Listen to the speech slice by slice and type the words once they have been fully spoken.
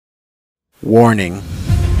Warning,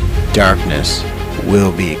 darkness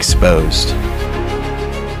will be exposed.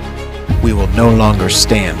 We will no longer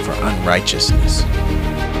stand for unrighteousness.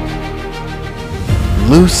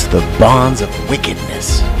 Loose the bonds of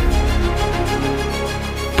wickedness.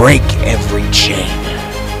 Break every chain.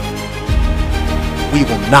 We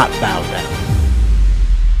will not bow down.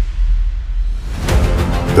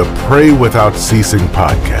 The Pray Without Ceasing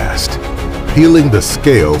podcast, peeling the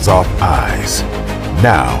scales off eyes.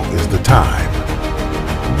 Now is the time.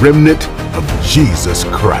 Remnant of Jesus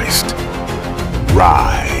Christ,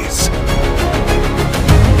 rise.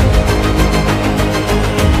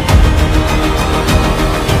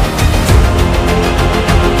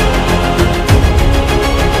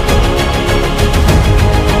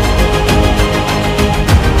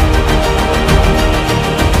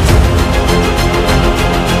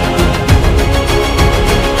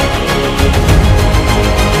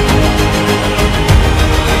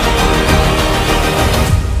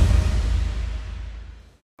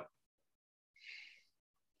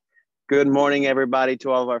 Good morning, everybody, to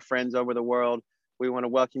all of our friends over the world. We want to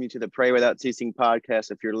welcome you to the Pray Without Ceasing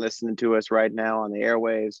podcast. If you're listening to us right now on the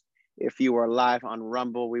airwaves, if you are live on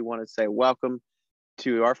Rumble, we want to say welcome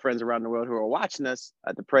to our friends around the world who are watching us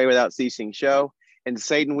at the Pray Without Ceasing show. And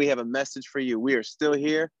Satan, we have a message for you. We are still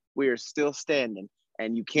here. We are still standing,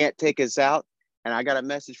 and you can't take us out. And I got a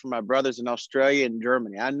message from my brothers in Australia and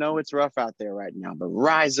Germany. I know it's rough out there right now, but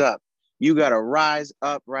rise up. You got to rise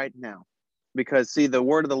up right now. Because, see, the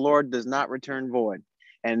word of the Lord does not return void.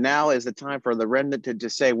 And now is the time for the remnant to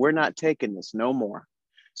just say, we're not taking this no more.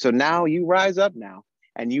 So now you rise up now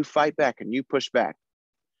and you fight back and you push back.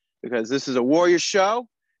 Because this is a warrior show.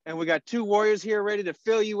 And we got two warriors here ready to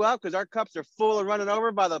fill you up because our cups are full and running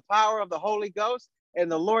over by the power of the Holy Ghost.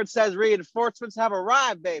 And the Lord says reinforcements have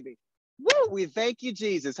arrived, baby. Woo! We thank you,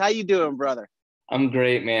 Jesus. How you doing, brother? I'm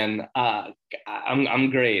great, man. I'm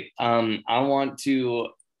great. I want to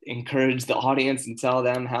encourage the audience and tell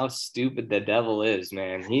them how stupid the devil is,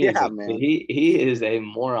 man. He is a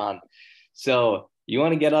moron. So you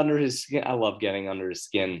want to get under his skin? I love getting under his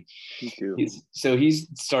skin. Me too. He's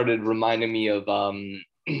started reminding me of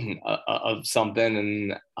of something,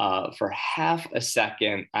 and for half a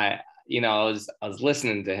second, I was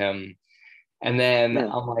listening to him, and then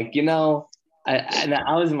I'm like,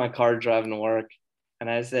 I was in my car driving to work, and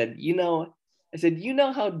I said, you know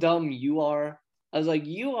how dumb you are. I was like,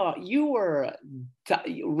 you were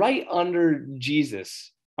right under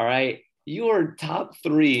Jesus. All right. You were top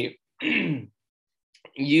three.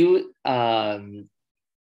 You,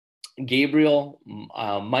 Gabriel,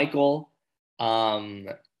 Michael, and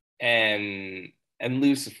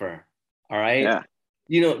Lucifer. All right.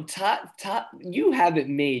 Yeah. Top, you have it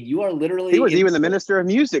made. You are literally. He was even the minister of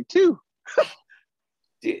music too.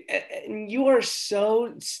 Dude, you are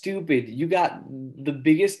so stupid. You got the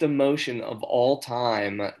biggest emotion of all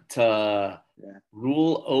time to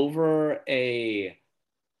rule over the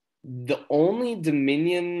only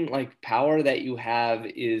dominion power that you have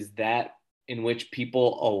is that in which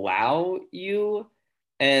people allow you.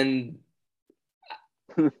 And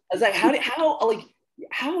I was like,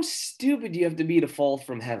 how stupid do you have to be to fall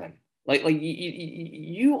from heaven?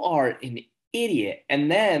 You are an idiot.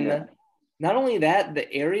 And then not only that,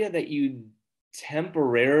 the area that you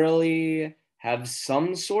temporarily have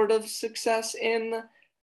some sort of success in,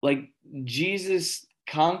 Jesus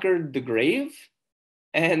conquered the grave,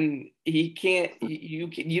 and he can't.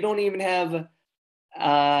 You don't even have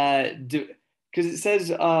because it says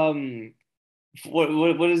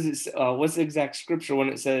what is it? What's the exact scripture when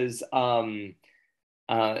it says you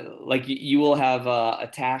will have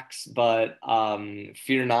attacks, but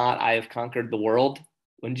fear not, I have conquered the world.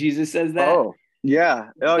 When Jesus says that,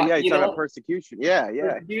 you're talking about persecution.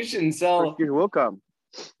 Persecution. So persecution will come.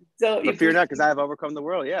 But fear not, because I have overcome the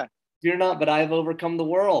world. Yeah. Fear not, but I have overcome the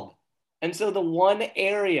world. And so the one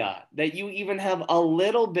area that you even have a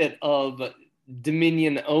little bit of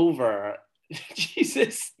dominion over,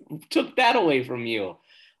 Jesus took that away from you.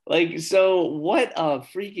 So what a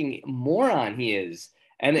freaking moron he is.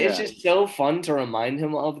 And it's just so fun to remind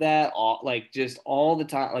him of that, just all the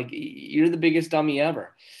time. You're the biggest dummy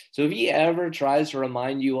ever. So if he ever tries to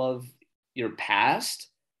remind you of your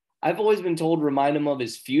past, I've always been told remind him of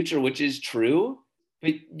his future, which is true.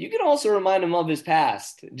 But you can also remind him of his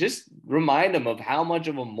past. Just remind him of how much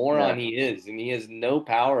of a moron he is, and he has no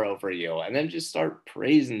power over you. And then just start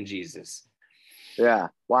praising Jesus. Yeah.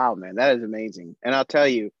 Wow, man. That is amazing. And I'll tell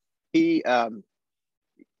you, he,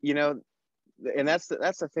 and that's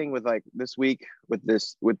the thing with this week with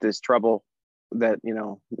this trouble that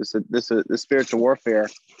this spiritual warfare,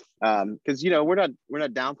 because we're not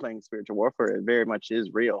downplaying spiritual warfare. It very much is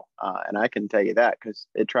real, and I can tell you that because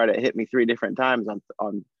it tried to hit me 3 different times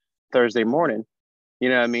on Thursday morning. You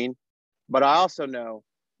know what I mean? But I also know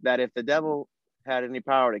that if the devil had any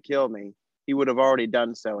power to kill me, he would have already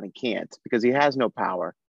done so, and he can't, because he has no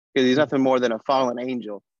power, because he's nothing more than a fallen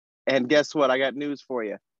angel. And guess what? I got news for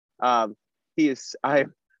you. I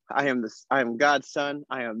am God's son.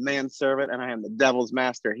 I am man's servant, and I am the devil's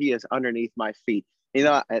master. He is underneath my feet.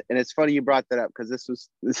 And it's funny you brought that up, because this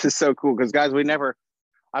is so cool. Because guys, we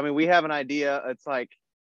have an idea. It's like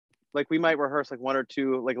we might rehearse like 1 or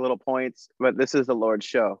 2 like little points, but this is the Lord's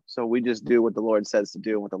show. So we just do what the Lord says to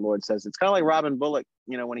do and what the Lord says. It's kind of like Robin Bullock,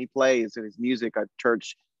 when he plays his music at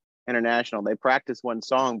Church International, they practice one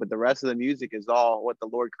song, but the rest of the music is all what the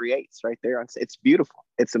Lord creates right there. It's beautiful.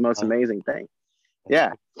 It's the most amazing thing.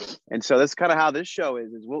 Yeah. And so that's kind of how this show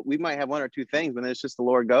is we might have 1 or 2 things, but then it's just the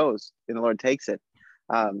Lord goes and the Lord takes it.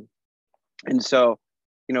 And so,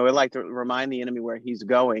 we like to remind the enemy where he's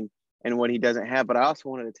going and what he doesn't have. But I also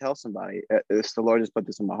wanted to tell somebody, the Lord just put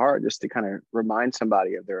this in my heart, just to kind of remind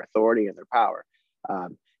somebody of their authority and their power.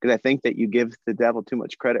 Because I think that you give the devil too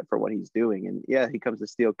much credit for what he's doing. And yeah, he comes to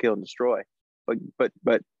steal, kill, and destroy. But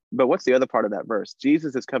what's the other part of that verse?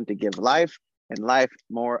 Jesus has come to give life and life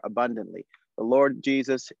more abundantly. The Lord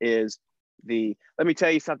Jesus is let me tell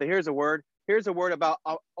you something. Here's a word about,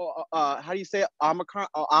 how do you say it? Omicron?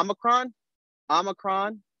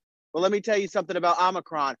 Well, let me tell you something about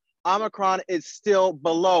Omicron. Omicron is still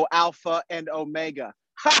below Alpha and Omega.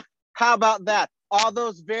 Ha! How about that? All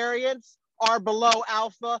those variants are below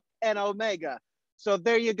Alpha and Omega. So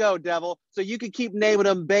there you go, devil. So you can keep naming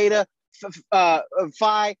them Beta,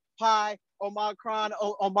 Phi, Pi, Omicron,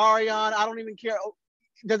 Omarion. I don't even care.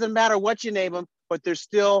 It doesn't matter what you name them, but they're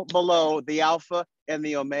still below the Alpha and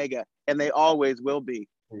the Omega, and they always will be.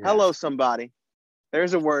 Yes. Hello, somebody.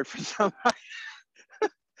 There's a word for somebody.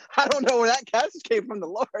 I don't know where that passage came from. The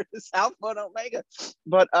Lord is Alpha and Omega,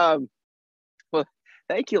 but well,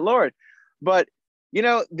 thank you, Lord. But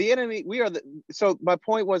the enemy. So my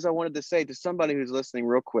point was, I wanted to say to somebody who's listening,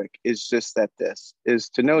 real quick, is just that this is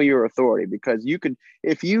to know your authority, because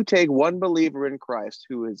if you take one believer in Christ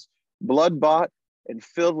who is blood bought and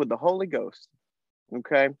filled with the Holy Ghost,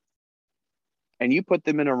 okay, and you put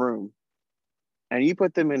them in a room, and you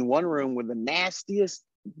put them in one room with the nastiest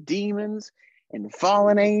demons and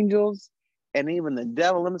fallen angels and even the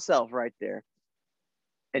devil himself right there.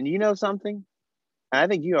 And you know something? I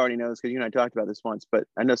think you already know this because you and I talked about this once, but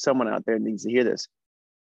I know someone out there needs to hear this.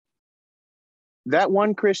 That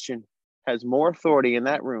one Christian has more authority in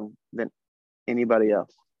that room than anybody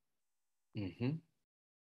else. Mm-hmm.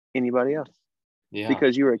 Anybody else. Yeah.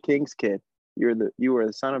 Because you were a king's kid. You were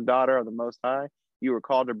the son of daughter of the Most High. You were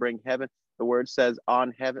called to bring heaven. The word says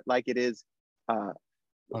on heaven, like it is,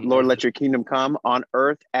 Lord, let your kingdom come on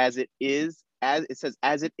earth as it is, as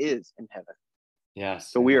it is in heaven.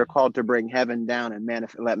 Yes. So we are called to bring heaven down and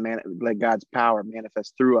let God's power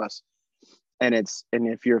manifest through us. And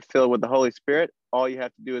if you're filled with the Holy Spirit, all you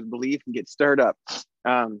have to do is believe and get stirred up.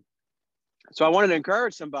 So I wanted to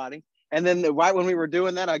encourage somebody. And then right when we were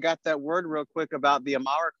doing that, I got that word real quick about the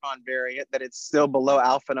Omicron variant, that it's still below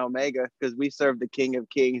Alpha and Omega, because we serve the King of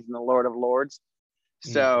Kings and the Lord of Lords.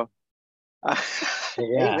 So,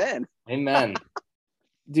 yeah. Amen.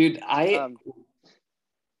 Dude, I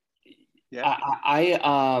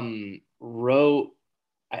wrote,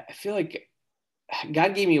 I feel like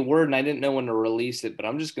God gave me a word and I didn't know when to release it, but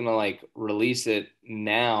I'm just going to release it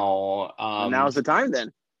now. Now's the time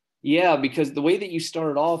then. Yeah, because the way that you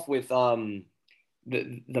started off with the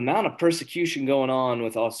amount of persecution going on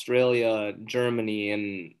with Australia, Germany,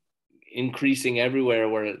 and increasing everywhere,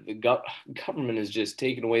 where the government is just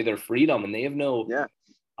taking away their freedom, and they have no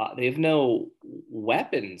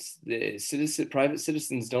weapons. The private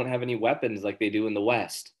citizens don't have any weapons like they do in the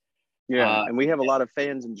West. Yeah, and we have a lot of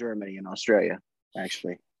fans in Germany and Australia,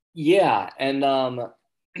 actually. Yeah, and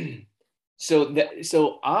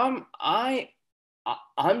so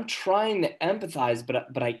I'm trying to empathize, but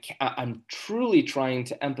I'm truly trying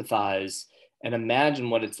to empathize and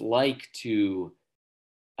imagine what it's like to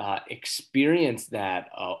experience that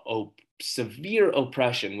severe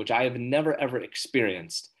oppression, which I have never ever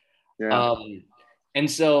experienced. Yeah. And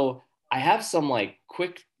so I have some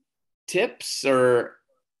quick tips, I'm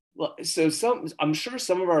sure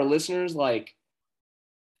some of our listeners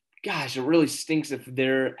gosh, it really stinks if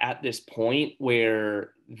they're at this point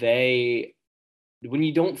where when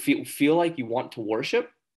you don't feel like you want to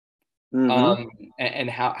worship, mm-hmm. And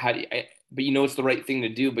how do you, but it's the right thing to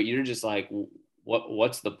do, but you're just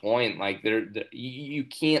what's the point? Like you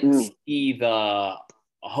can't see the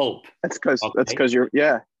hope. That's because Okay?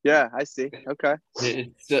 you're I see. Okay.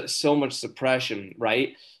 It's so much suppression,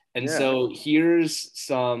 right? And Yeah. so here's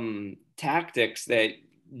some tactics that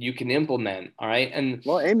you can implement. All right. And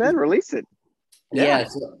Well, amen. Release it. yeah,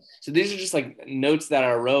 so these are just like notes that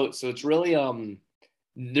I wrote. So it's really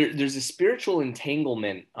there's a spiritual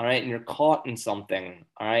entanglement, all right, and you're caught in something,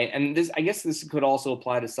 all right. And this, I guess this could also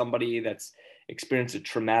apply to somebody that's experienced a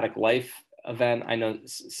traumatic life event. I know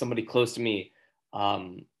somebody close to me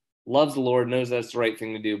loves the Lord, knows that's the right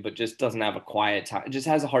thing to do, but just doesn't have a quiet time, just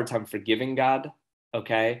has a hard time forgiving God,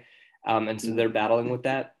 okay. And so they're battling with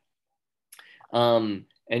that. And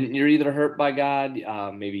you're either hurt by God,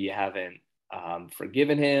 maybe you haven't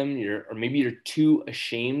forgiven him, or maybe you're too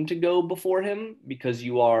ashamed to go before him because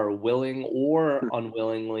you are willing or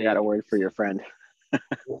unwillingly. You got a word for your friend.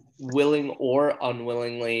 Willing or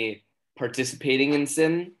unwillingly participating in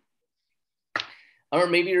sin. Or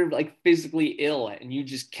maybe you're like physically ill and you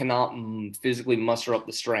just cannot physically muster up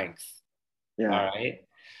the strength. Yeah. All right.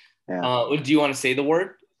 Yeah. Do you want to say the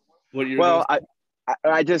word? What you're well,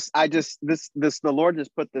 I just the Lord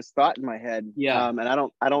just put this thought in my head. Yeah. And I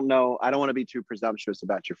don't know. I don't want to be too presumptuous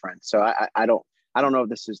about your friend. So I don't know if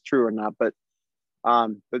this is true or not, but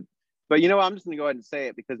I'm just going to go ahead and say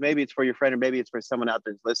it because maybe it's for your friend or maybe it's for someone out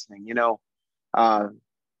there that's listening,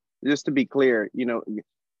 just to be clear,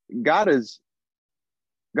 God is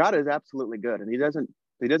absolutely good. And he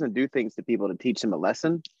doesn't do things to people to teach them a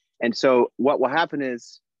lesson. And so what will happen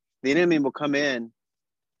is the enemy will come in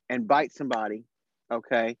and bite somebody.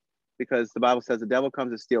 Okay. Because the Bible says the devil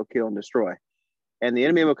comes to steal, kill, and destroy. And the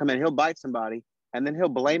enemy will come in, he'll bite somebody, and then he'll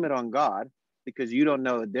blame it on God because you don't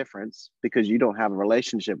know the difference, because you don't have a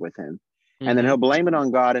relationship with him. Mm-hmm. And then he'll blame it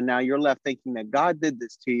on God. And now you're left thinking that God did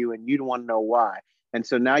this to you and you don't want to know why. And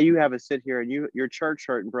so now you have to sit here and you're church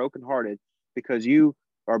hurt and brokenhearted because you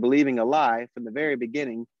are believing a lie from the very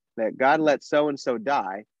beginning that God let so-and-so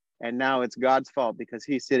die. And now it's God's fault because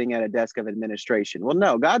he's sitting at a desk of administration. Well,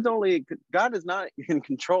 no, God is not in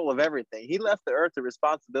control of everything. He left the earth the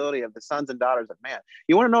responsibility of the sons and daughters of man.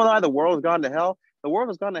 You want to know why the world has gone to hell? The world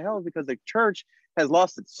has gone to hell because the church has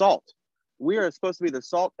lost its salt. We are supposed to be the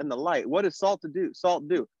salt and the light. What does salt do?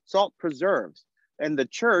 Salt preserves. And the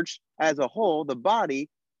church as a whole, the body,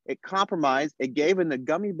 it compromised. It gave in the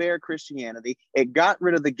gummy bear Christianity. It got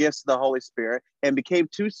rid of the gifts of the Holy Spirit and became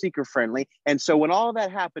too seeker friendly. And so when all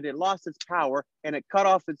that happened, it lost its power and it cut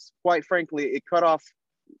off quite frankly, it cut off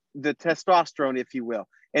the testosterone, if you will.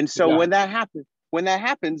 And so when that happens,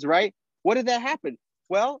 right? What did that happen?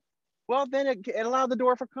 Well, then it allowed the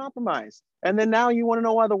door for compromise. And then now you want to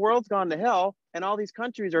know why the world's gone to hell and all these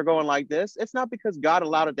countries are going like this. It's not because God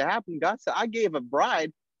allowed it to happen. God said, I gave a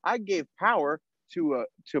bride, I gave power to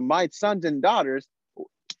my sons and daughters.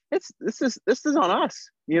 This is on us.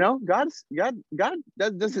 God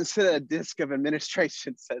doesn't sit at a disc of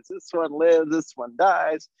administration says this one lives, this one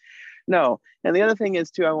dies. No. And the other thing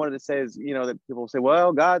is too, I wanted to say is, that people say,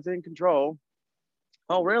 well, God's in control.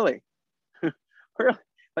 Oh, really? Really?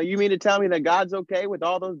 You mean to tell me that God's okay with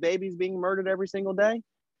all those babies being murdered every single day?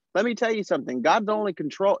 Let me tell you something. God's only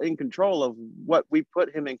in control of what we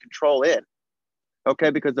put him in control in.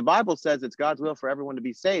 Okay, because the Bible says it's God's will for everyone to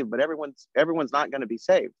be saved, but everyone's not going to be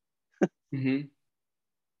saved. Mm-hmm.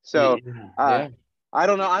 So I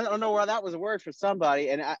don't know. I don't know where that was a word for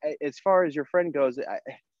somebody. And as far as your friend goes,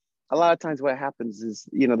 a lot of times what happens is,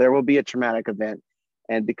 there will be a traumatic event,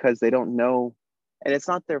 and because they don't know, and it's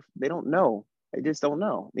not they don't know. They just don't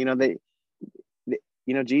know.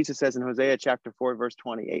 Jesus says in Hosea chapter 4, verse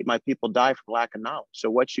 28, my people die for lack of knowledge.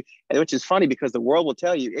 So which is funny because the world will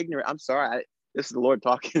tell you ignorant. I'm sorry. This is the Lord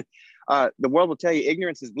talking. The world will tell you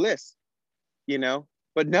ignorance is bliss,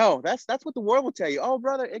 but no, that's what the world will tell you. Oh,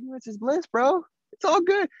 brother, ignorance is bliss, bro. It's all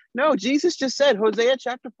good. No, Jesus just said, Hosea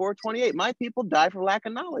chapter 4, 28, my people die for lack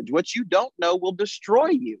of knowledge. What you don't know will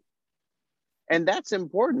destroy you. And that's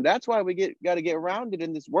important. That's why we got to get rounded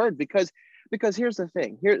in this word, because here's the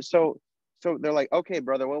thing here. So they're like, okay,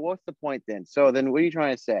 brother, well, what's the point then? So then what are you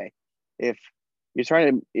trying to say? If you're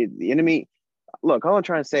trying to, the enemy, look, all I'm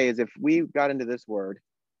trying to say is if we got into this word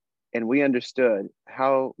and we understood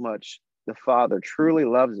how much the Father truly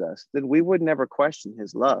loves us, then we would never question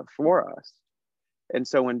his love for us. And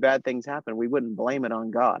so when bad things happen, we wouldn't blame it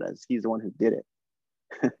on God as he's the one who did it.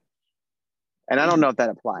 And I don't know if that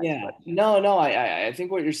applies. Yeah, but. No. I think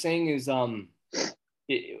what you're saying is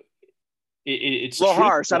it's a little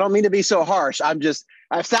harsh. I don't mean to be so harsh.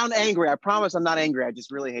 I sound angry. I promise I'm not angry. I just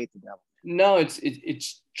really hate the devil. No,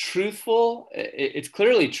 it's truthful. It's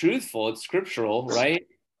clearly truthful. It's scriptural, right?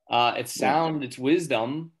 It's sound. It's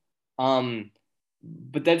wisdom.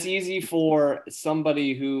 But that's easy for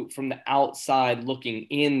somebody who, from the outside looking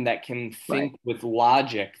in, that can think with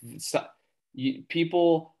logic. So,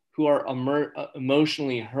 people who are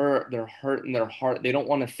emotionally hurt, they're hurt in their heart. They don't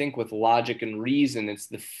want to think with logic and reason. It's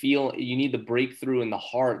the feel. You need the breakthrough in the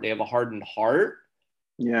heart. They have a hardened heart.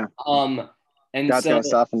 Yeah. And God's so, gonna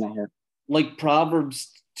soften that here. like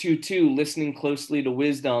Proverbs 2:2, listening closely to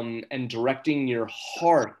wisdom and directing your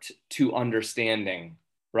heart to understanding.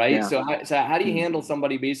 Right. Yeah. So how do you handle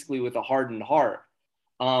somebody basically with a hardened heart?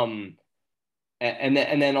 And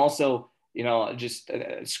then also, just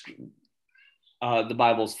the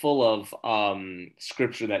Bible's full of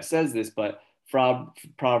scripture that says this, but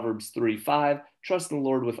Proverbs 3:5, trust in the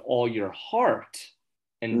Lord with all your heart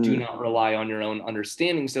and do not rely on your own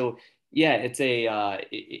understanding. So yeah, it's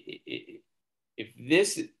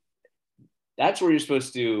that's where you're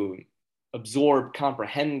supposed to absorb,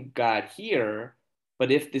 comprehend God here.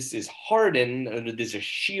 But if this is hardened, or there's a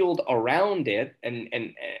shield around it,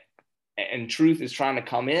 and truth is trying to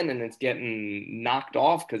come in and it's getting knocked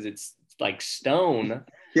off because it's like stone.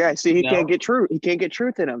 Yeah, see, he can't get truth. He can't get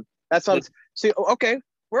truth in him. That's what. See, okay,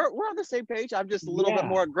 we're on the same page. I'm just a little bit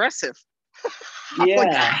more aggressive.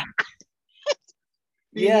 Yeah.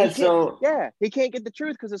 He can't get the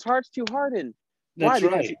truth because his heart's too hardened. That's Why?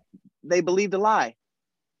 right. Because they believed a lie.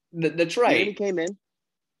 That's right. And he came in.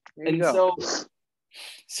 And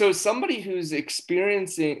so somebody who's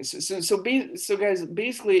experiencing, so guys,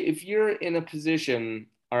 basically, if you're in a position,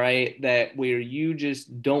 all right, that where you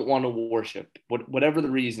just don't want to worship, whatever the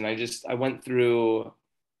reason, I went through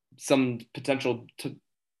some potential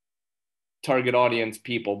target audience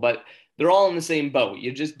people, but they're all in the same boat.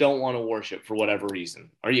 You just don't want to worship for whatever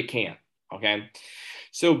reason, or you can't. Okay.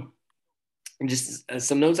 So just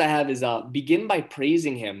some notes I have is begin by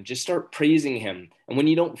praising him. Just start praising him. And when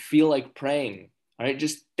you don't feel like praying, all right,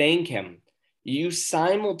 just thank him. You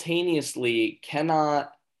simultaneously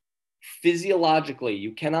cannot, physiologically,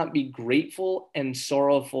 you cannot be grateful and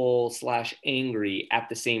sorrowful / angry at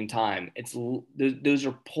the same time. Those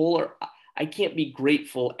are polar. I can't be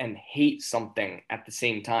grateful and hate something at the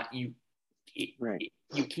same time. You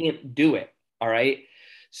can't do it. All right.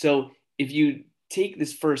 So if you take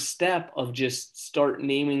this first step of just start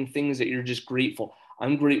naming things that you're just grateful.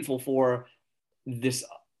 I'm grateful for this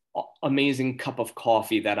amazing cup of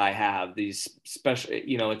coffee that I have, these special,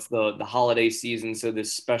 it's the holiday season. So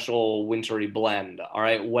this special wintry blend. All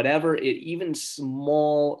right. Whatever even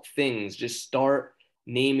small things, just start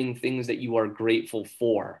naming things that you are grateful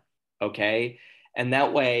for. Okay. And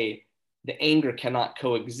that way the anger cannot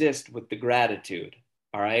coexist with the gratitude.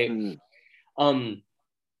 All right.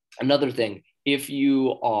 Another thing, if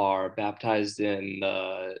you are baptized in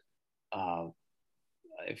the,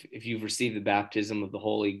 if you've received the baptism of the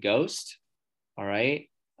Holy Ghost, all right,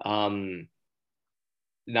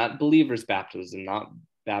 not believer's baptism, not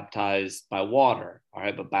baptized by water, all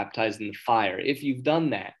right, but baptized in the fire. If you've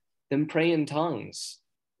done that, then pray in tongues,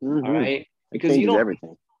 all right, because you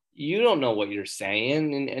don't know what you're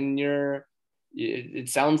saying, and it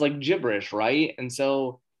sounds like gibberish, right? And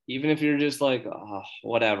so even if you're just like, oh,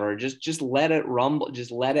 whatever, just let it rumble,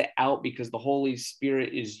 just let it out, because the Holy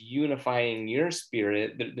Spirit is unifying your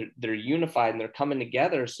spirit. They're unified and they're coming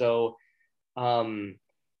together. So, man,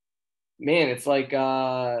 it's like,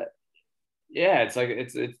 it's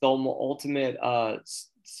the ultimate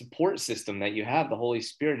support system that you have, the Holy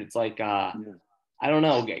Spirit. It's like, I don't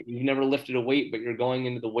know, you've never lifted a weight, but you're going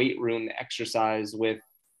into the weight room to exercise with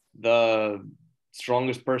the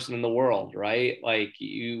strongest person in the world, right? Like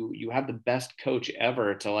you have the best coach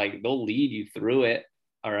ever to, like, they'll lead you through it.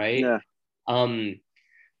 All right. Yeah.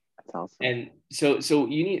 That's awesome. And so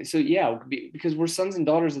you need, because we're sons and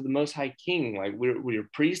daughters of the Most High King. Like we're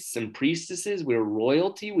priests and priestesses. We're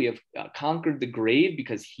royalty. We have conquered the grave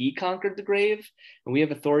because he conquered the grave, and we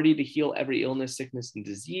have authority to heal every illness, sickness, and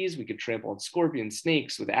disease. We could trample on scorpions,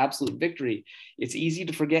 snakes with absolute victory. It's easy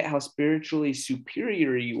to forget how spiritually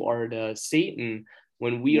superior you are to Satan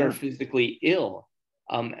when we are physically ill.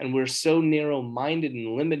 And we're so narrow-minded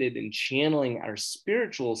and limited in channeling our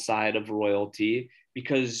spiritual side of royalty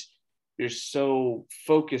because you're so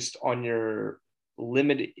focused on your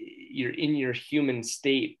limit, you're in your human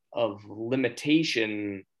state of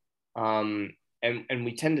limitation. And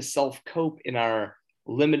we tend to self-cope in our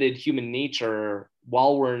limited human nature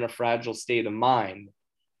while we're in a fragile state of mind.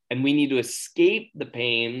 And we need to escape the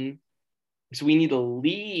pain. So we need to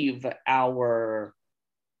leave our,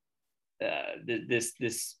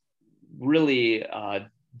 this really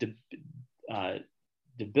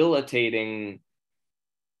debilitating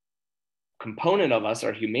component of us,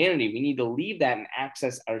 our humanity. We need to leave that and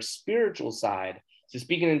access our spiritual side. So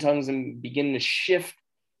speaking in tongues and begin to shift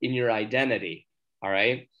in your identity. All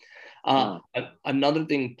right. Another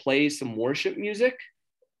thing, play some worship music.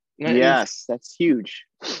 Yes, that's huge.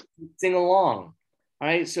 Sing along. All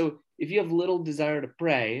right. So if you have little desire to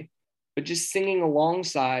pray, but just singing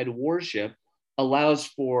alongside worship allows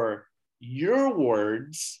for your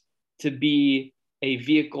words to be a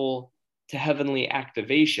vehicle to heavenly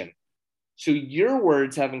activation. So your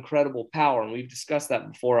words have incredible power, and we've discussed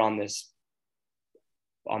that before on this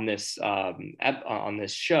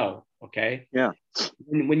show. Okay. Yeah.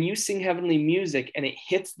 When you sing heavenly music and it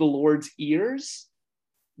hits the Lord's ears,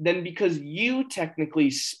 then because you technically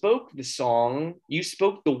spoke the song, you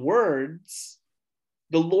spoke the words,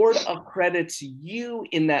 the Lord accredits you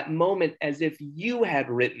in that moment as if you had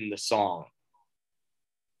written the song.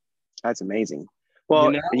 That's amazing. Well,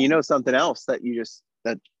 You know? and you know something else that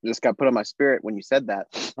just got put on my spirit when you said that,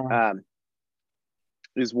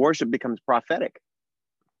 is worship becomes prophetic.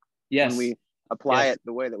 Yes. When we apply it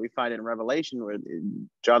the way that we find it in Revelation, where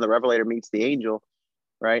John the Revelator meets the angel,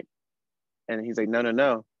 right? And he's like,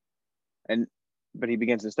 no. But he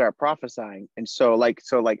begins to start prophesying. And so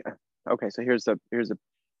okay, so here's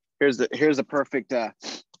a perfect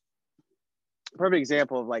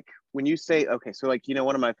example of like when you say, okay, so like,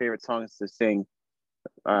 one of my favorite songs to sing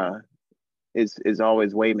is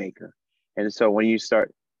always Waymaker. And so when you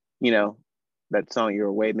start, that song, you're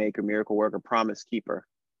a waymaker, miracle worker, promise keeper,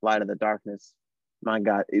 light of the darkness, my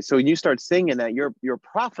God. So you start singing that, you're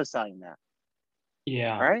prophesying that.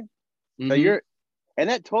 Yeah. Right. So and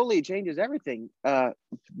that totally changes everything,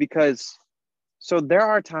 because so there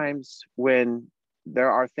are times when there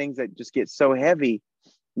are things that just get so heavy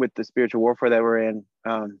with the spiritual warfare that we're in,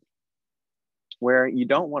 where you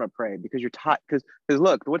don't want to pray because you're tired. Because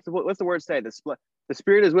look, what's the word say? The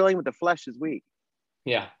spirit is willing, but the flesh is weak.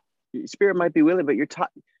 Yeah. Your spirit might be willing, but you're tired.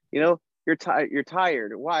 You're tired. You're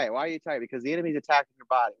tired. Why? Why are you tired? Because the enemy's attacking your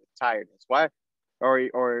body with tiredness. Why?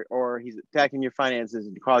 Or he's attacking your finances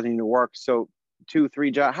and causing you to work so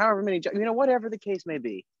 2-3 jobs, however many jobs, whatever the case may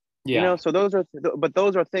be. Yeah. So those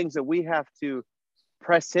are things that we have to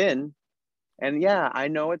press in. And yeah, I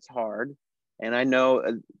know it's hard. And I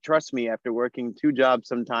know, trust me, after working 2 jobs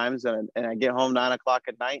sometimes, and I get home 9 o'clock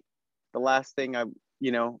at night, the last thing I,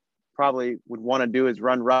 probably would want to do is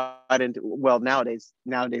run right into, well, nowadays,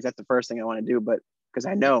 that's the first thing I want to do, but because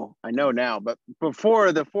I know now, but before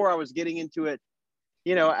I was getting into it,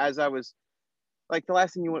 as I was like, the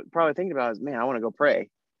last thing you would probably think about is, man, I want to go pray.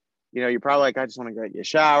 You're probably like, I just want to go get a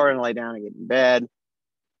shower and lay down and get in bed.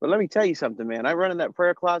 But let me tell you something, man. I run in that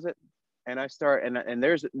prayer closet and I start, and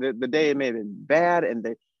there's the day it may have been bad, and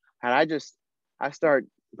I start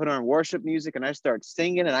putting on worship music and I start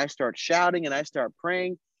singing and I start shouting and I start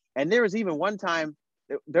praying. And there was one time,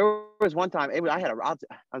 I'm sorry,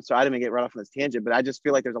 I didn't get right off on this tangent, but I just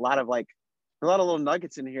feel like there's a lot of little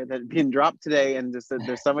nuggets in here that are being dropped today. And just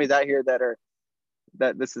there's somebody's out here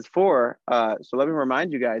that this is for. So let me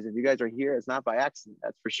remind you guys, if you guys are here, it's not by accident,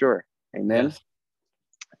 that's for sure. Amen.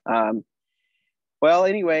 Yes. Well,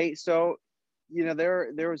 anyway, so,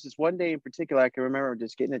 there was this one day in particular, I can remember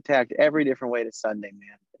just getting attacked every different way to Sunday,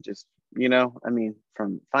 man. Just,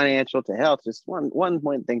 from financial to health, just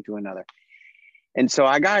one thing to another. And so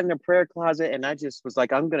I got in the prayer closet and I just was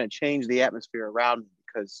like, I'm going to change the atmosphere around me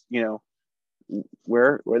because,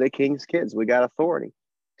 we're the king's kids. We got authority.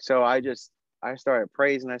 So I started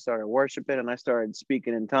praising, I started worshiping, and I started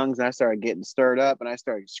speaking in tongues, and I started getting stirred up, and I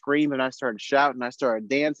started screaming, I started shouting, I started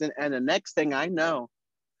dancing. And the next thing I know,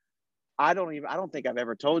 I don't think I've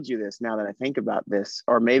ever told you this now that I think about this,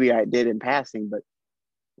 or maybe I did in passing, but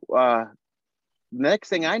next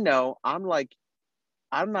thing I know, I'm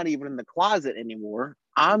not even in the closet anymore.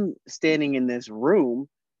 I'm standing in this room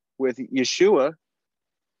with Yeshua,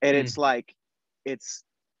 and it's like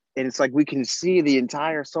we can see the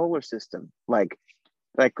entire solar system, like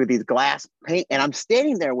with these glass paint, and I'm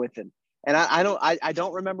standing there with him. And I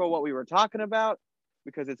don't remember what we were talking about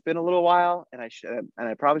because it's been a little while, and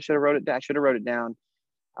I probably should have wrote it down. I should have wrote it down.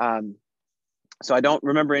 So I don't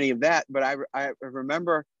remember any of that, but I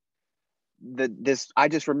remember I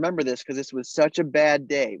just remember this because this was such a bad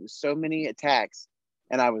day. It was so many attacks,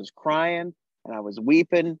 and I was crying and I was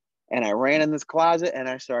weeping, and I ran in this closet and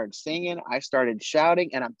I started singing. I started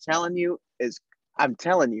shouting, and I'm telling you,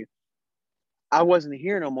 I wasn't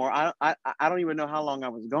here no more. I don't even know how long I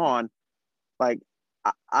was gone. Like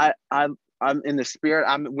I'm in the spirit.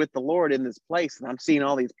 I'm with the Lord in this place, and I'm seeing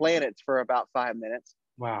all these planets for about 5 minutes.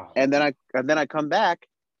 Wow. And then I come back,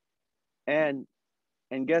 and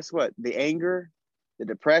guess what? The anger, the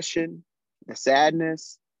depression, the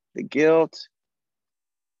sadness, the guilt,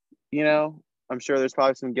 I'm sure there's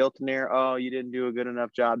probably some guilt in there. Oh, you didn't do a good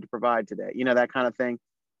enough job to provide today. That kind of thing.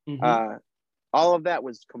 Mm-hmm. All of that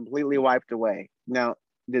was completely wiped away. Now,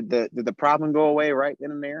 did the problem go away right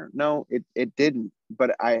then and there? No, it didn't.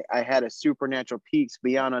 But I had a supernatural peace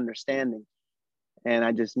beyond understanding, and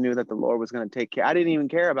I just knew that the Lord was going to take care. I didn't even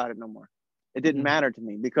care about it no more. It didn't matter to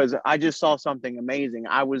me because I just saw something amazing.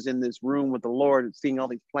 I was in this room with the Lord, seeing all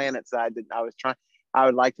these planets. I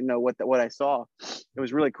would like to know what I saw. It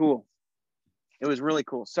was really cool. It was really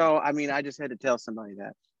cool. So, I mean, I just had to tell somebody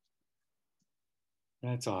that.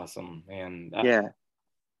 That's awesome, man. Yeah.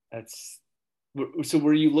 So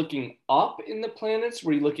were you looking up in the planets?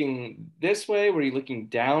 Were you looking this way? Were you looking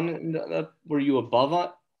down? Were you above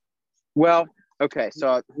it? Well, okay.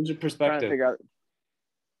 So What's your trying to perspective? figure out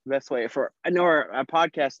the best way I know our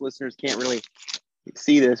podcast listeners can't really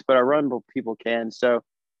see this, but our Rumble people can. So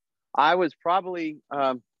I was probably,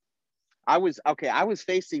 I was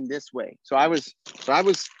facing this way.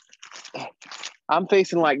 I'm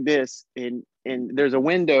facing like this, and there's a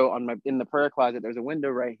window in the prayer closet. There's a window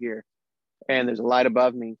right here, and there's a light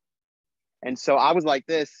above me. And so I was like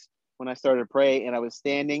this when I started to pray, and I was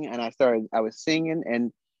standing, and I was singing,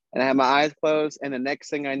 and I had my eyes closed. And the next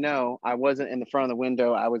thing I know, I wasn't in the front of the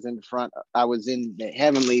window. I was in the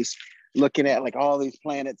heavenlies, looking at like all these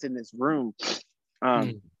planets in this room,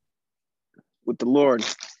 with the Lord.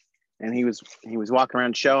 And he was walking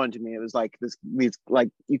around showing to me. It was like these like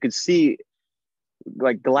you could see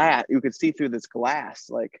like glass. You could see through this glass,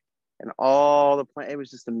 like, and all the it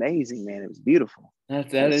was just amazing, man. It was beautiful.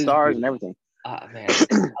 That is stars beautiful. And everything. Man,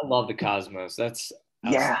 I love the cosmos.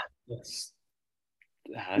 Yeah.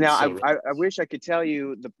 Now I wish I could tell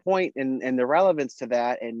you the point and the relevance to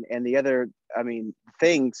that and the other, I mean,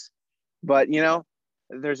 things, but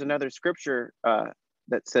there's another scripture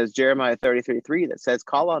that says Jeremiah 33:3 that says,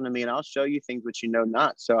 "Call unto me and I'll show you things which you know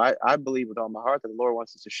not." So I believe with all my heart that the Lord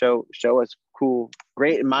wants us to show us cool,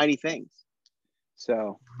 great and mighty things.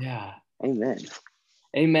 So yeah.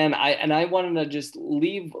 Amen. I wanted to just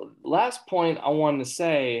leave last point I wanted to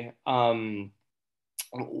say,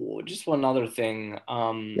 just one other thing,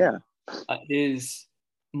 is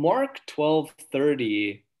Mark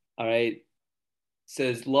 12:30, all right,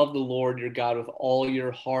 says, "Love the Lord your God with all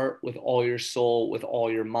your heart, with all your soul, with all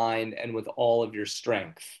your mind, and with all of your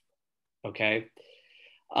strength." Okay.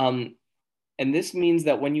 And this means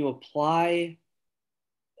that when you apply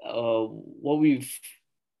what we've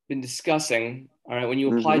been discussing, all right, when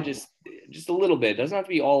you apply just a little bit, it doesn't have to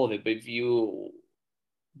be all of it, but if you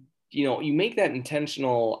make that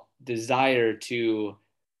intentional desire to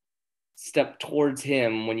step towards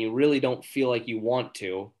him when you really don't feel like you want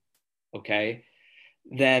to, okay,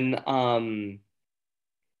 then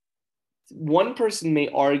one person may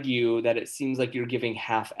argue that it seems like you're giving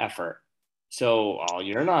half effort. So,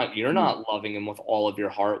 you're not loving him with all of your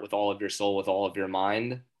heart, with all of your soul, with all of your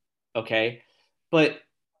mind, okay? But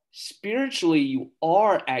spiritually, you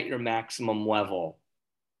are at your maximum level,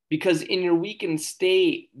 because in your weakened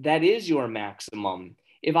state, that is your maximum.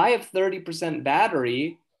 If I have 30%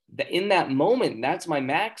 battery, in that moment, that's my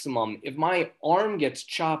maximum. If my arm gets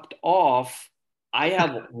chopped off, I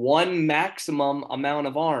have one maximum amount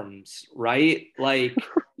of arms, right? Like,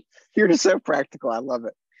 you're just so practical. I love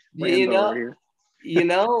it.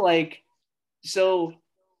 So,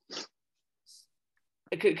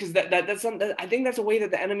 because that's something, I think that's a way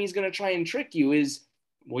that the enemy is going to try and trick you is,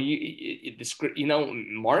 well,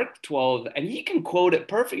 Mark 12, and he can quote it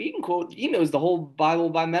perfect. He knows the whole Bible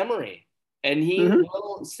by memory. And he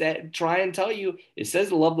will try and tell you, it says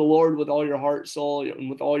to love the Lord with all your heart, soul, and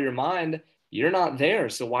with all your mind. You're not there.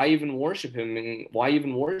 So why even worship him? And why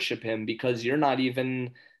even worship him? Because you're not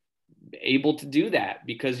even able to do that,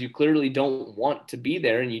 because you clearly don't want to be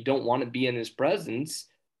there and you don't want to be in his presence.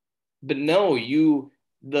 But no,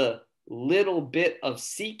 the little bit of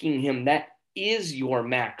seeking him, that is your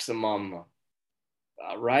maximum,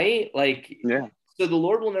 right? Like, yeah. So the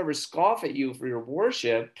Lord will never scoff at you for your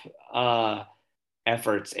worship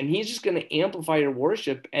efforts, and he's just going to amplify your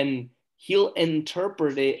worship, and he'll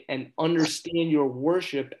interpret it and understand your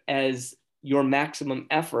worship as your maximum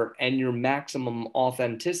effort and your maximum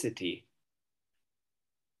authenticity.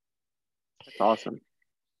 That's awesome.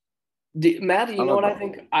 Matt, you know what I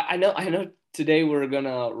think? I know today we're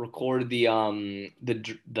gonna record the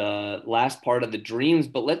last part of the dreams,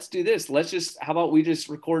 but let's do this. How about we just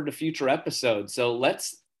record a future episode? So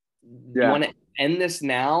you want to end this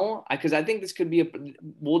now? Because I think this could be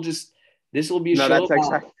this will be a show.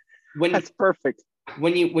 That's perfect.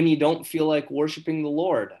 When you don't feel like worshiping the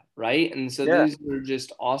Lord, right? And so these are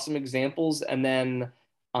just awesome examples. And then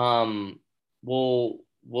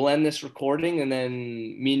we'll end this recording, and then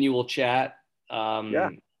me and you will chat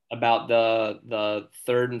about the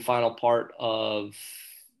third and final part of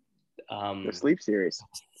the sleep series,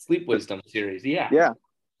 Sleep Wisdom series. Yeah. Yeah.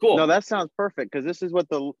 Cool. No, that sounds perfect, because this is what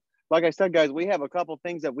like I said, guys, we have a couple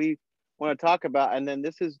things that we want to talk about, and then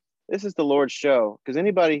this is the Lord's show. Because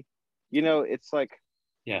anybody, it's like,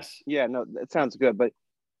 yes, yeah, no, that sounds good, but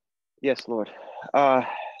yes, Lord.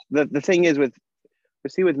 The thing is with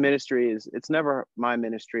ministry is, it's never my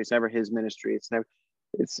ministry, it's never his ministry, it's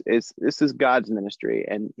this is God's ministry,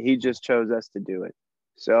 and he just chose us to do it.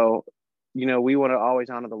 So, we want to always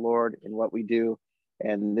honor the Lord in what we do,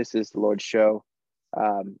 and this is the Lord's show.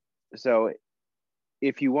 So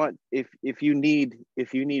if you need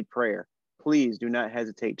prayer, please do not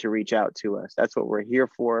hesitate to reach out to us. That's what we're here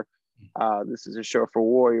for. This is a show for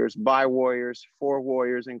warriors, by warriors, for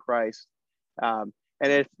warriors in Christ. And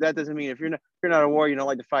if that doesn't mean, if you're not a warrior, you don't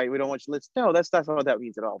like to fight, we don't want you. No, that's not what that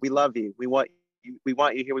means at all. We love you. We want you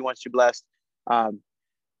here. We want you blessed.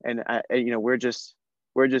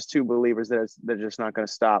 We're just two believers that are just not going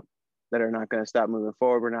to stop. That are not going to stop moving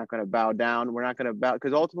forward. We're not going to bow down. We're not going to bow,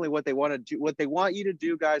 because ultimately what they want you to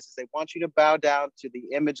do, guys, is they want you to bow down to the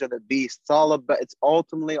image of the beast. It's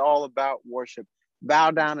ultimately all about worship.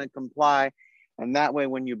 Bow down and comply. And that way,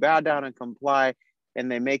 when you bow down and comply,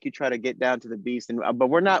 and they make you try to get down to the beast, but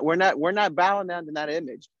we're not bowing down to that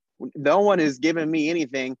image. No one is giving me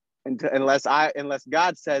anything unless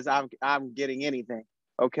God says I'm getting anything.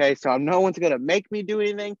 Okay, so no one's gonna make me do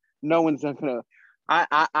anything. No one's gonna.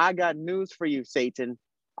 I got news for you, Satan.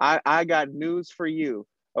 I got news for you.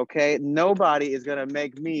 Okay, nobody is gonna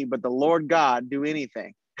make me but the Lord God do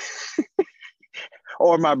anything,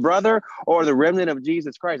 or my brother, or the remnant of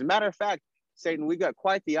Jesus Christ. Matter of fact, Satan, we got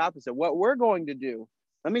quite the opposite. What we're going to do,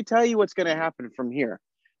 let me tell you what's going to happen from here.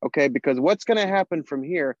 Okay, because what's going to happen from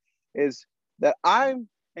here is that I'm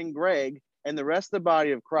and Greg and the rest of the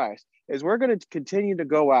body of Christ is we're going to continue to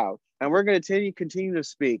go out, and we're going to continue to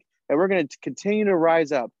speak, and we're going to continue to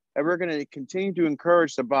rise up, and we're going to continue to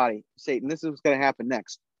encourage the body. Satan, this is what's going to happen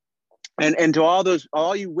next. And to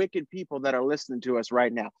all you wicked people that are listening to us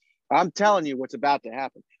right now, I'm telling you what's about to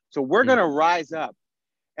happen. So we're going to rise up.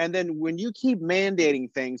 And then when you keep mandating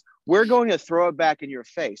things, we're going to throw it back in your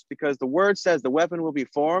face, because the word says the weapon will be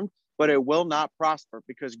formed, but it will not prosper,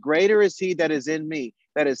 because greater is he that is in me,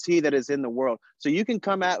 that is he that is in the world. So you can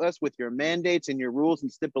come at us with your mandates and your rules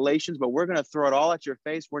and stipulations, but we're going to throw it all at your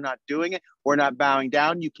face. We're not doing it. We're not bowing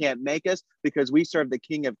down. You can't make us, because we serve the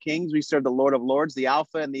King of Kings. We serve the Lord of Lords, the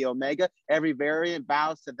Alpha and the Omega. Every variant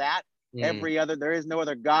bows to that. There is no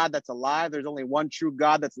other God that's alive. There's only one true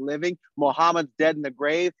God that's living. Muhammad's dead in the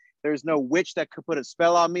grave. There's no witch that could put a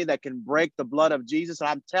spell on me that can break the blood of Jesus. And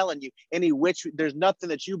I'm telling you, any witch, there's nothing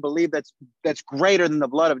that you believe that's greater than the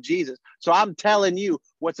blood of Jesus. So I'm telling you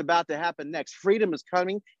what's about to happen next. Freedom is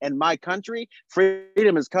coming in my country.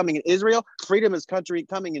 Freedom is coming in Israel. Freedom is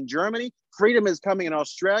coming in Germany. Freedom is coming in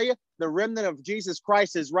Australia. The remnant of Jesus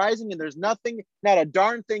Christ is rising, and there's not a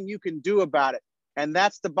darn thing you can do about it. And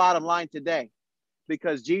that's the bottom line today,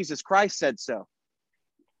 because Jesus Christ said so.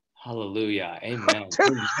 Hallelujah. Amen.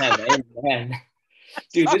 Amen. Amen.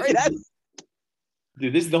 Dude,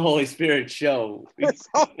 this is the Holy Spirit show.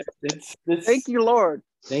 Thank you, Lord.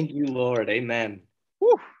 Thank you, Lord. Amen.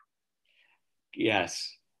 Whew.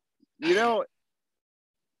 Yes. I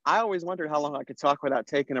always wondered how long I could talk without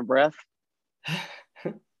taking a breath.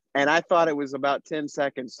 And I thought it was about 10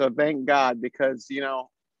 seconds. So thank God, because,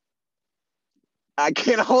 I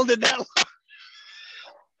can't hold it that long.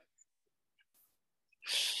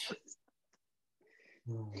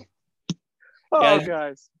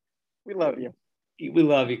 Guys, we love you. We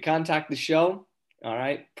love you. Contact the show. All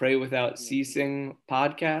right. Pray Without Ceasing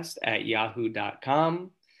podcast at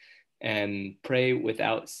yahoo.com, and Pray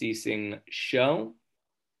Without Ceasing show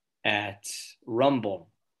at Rumble.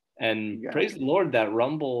 And praise the Lord that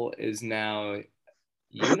Rumble is now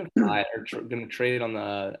unified, or going to trade on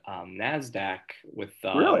the NASDAQ with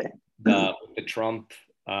really? the Trump.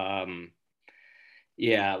 They're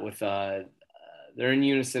in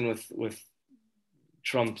unison with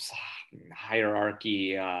Trump's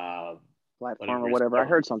hierarchy platform or whatever. I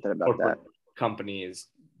heard something about that. Company is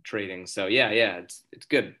trading. So it's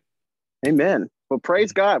good. Amen. Well,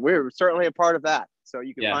 praise God. We're certainly a part of that. So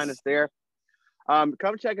you can find us there.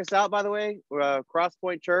 Come check us out, by the way.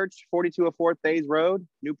 Crosspoint Church, 4204 Thays Road,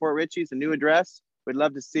 Newport Richie. It's a new address. We'd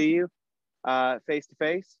love to see you face to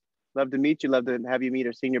face. Love to meet you. Love to have you meet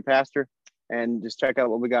our senior pastor, and just check out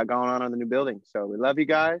what we got going on in the new building. So we love you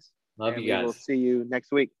guys. Love you guys. We'll see you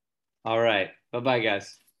next week. All right. Bye-bye,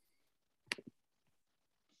 guys.